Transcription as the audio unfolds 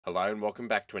Hello and welcome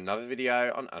back to another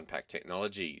video on Unpack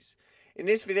Technologies. In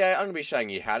this video I'm going to be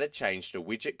showing you how to change the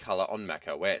widget color on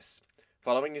macOS.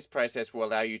 Following this process will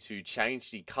allow you to change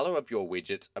the color of your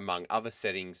widgets among other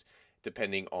settings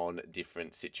depending on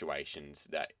different situations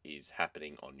that is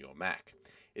happening on your Mac.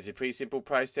 It's a pretty simple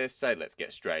process, so let's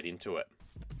get straight into it.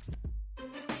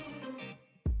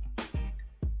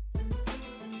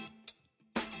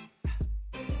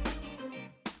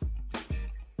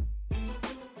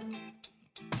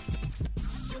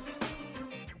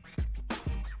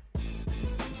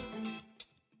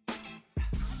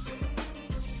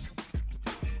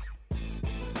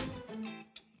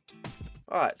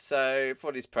 Alright, so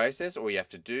for this process, all you have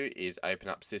to do is open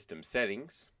up System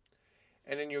Settings,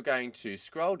 and then you're going to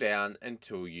scroll down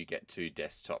until you get to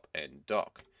Desktop and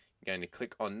Dock. You're going to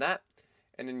click on that,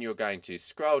 and then you're going to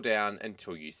scroll down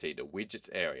until you see the Widgets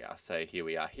area. So here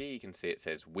we are here, you can see it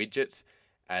says Widgets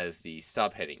as the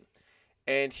subheading.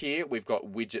 And here we've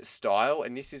got Widget Style,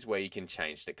 and this is where you can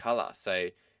change the color. So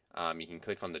you can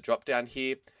click on the drop down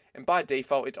here, and by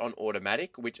default it's on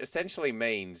automatic, which essentially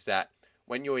means that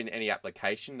when you're in any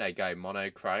application, they go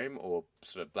monochrome or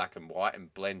sort of black and white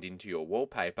and blend into your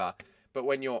wallpaper. But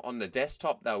when you're on the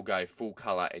desktop, they'll go full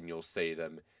color and you'll see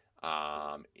them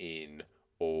in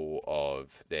all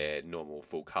of their normal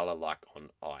full color like on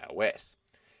iOS.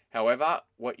 However,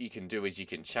 what you can do is you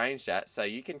can change that. So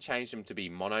you can change them to be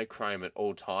monochrome at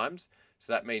all times.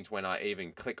 So that means when I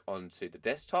even click onto the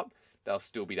desktop, there'll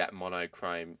still be that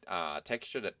monochrome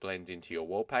texture that blends into your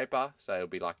wallpaper. So it'll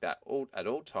be like that at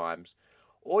all times.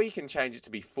 Or you can change it to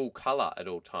be full color at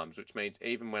all times, which means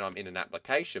even when I'm in an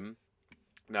application,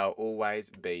 they'll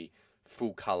always be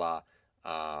full color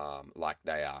like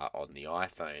they are on the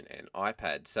iPhone and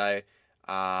iPad. So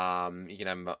you can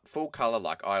have full color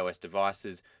like iOS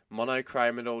devices,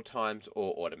 monochrome at all times,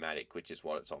 or automatic, which is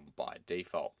what it's on by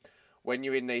default. When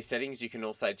you're in these settings, you can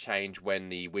also change when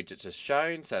the widgets are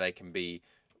shown, so they can be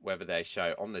whether they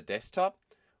show on the desktop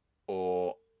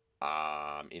or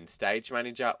in Stage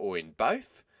Manager or in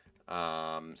both.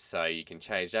 So you can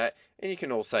change that, and you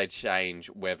can also change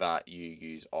whether you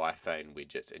use iPhone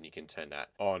widgets, and you can turn that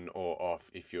on or off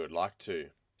if you would like to.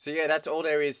 So yeah, that's all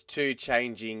there is to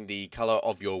changing the color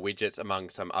of your widgets among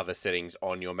some other settings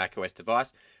on your macOS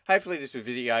device. Hopefully this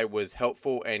video was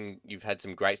helpful and you've had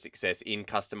some great success in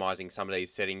customizing some of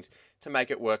these settings to make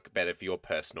it work better for your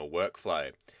personal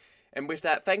workflow. And with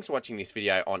that, thanks for watching this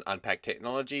video on Unpack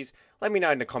Technologies. Let me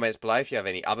know in the comments below if you have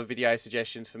any other video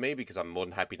suggestions for me, because I'm more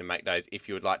than happy to make those if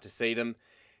you would like to see them.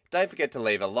 Don't forget to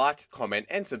leave a like, comment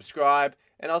and subscribe,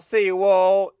 and I'll see you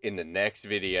all in the next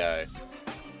video.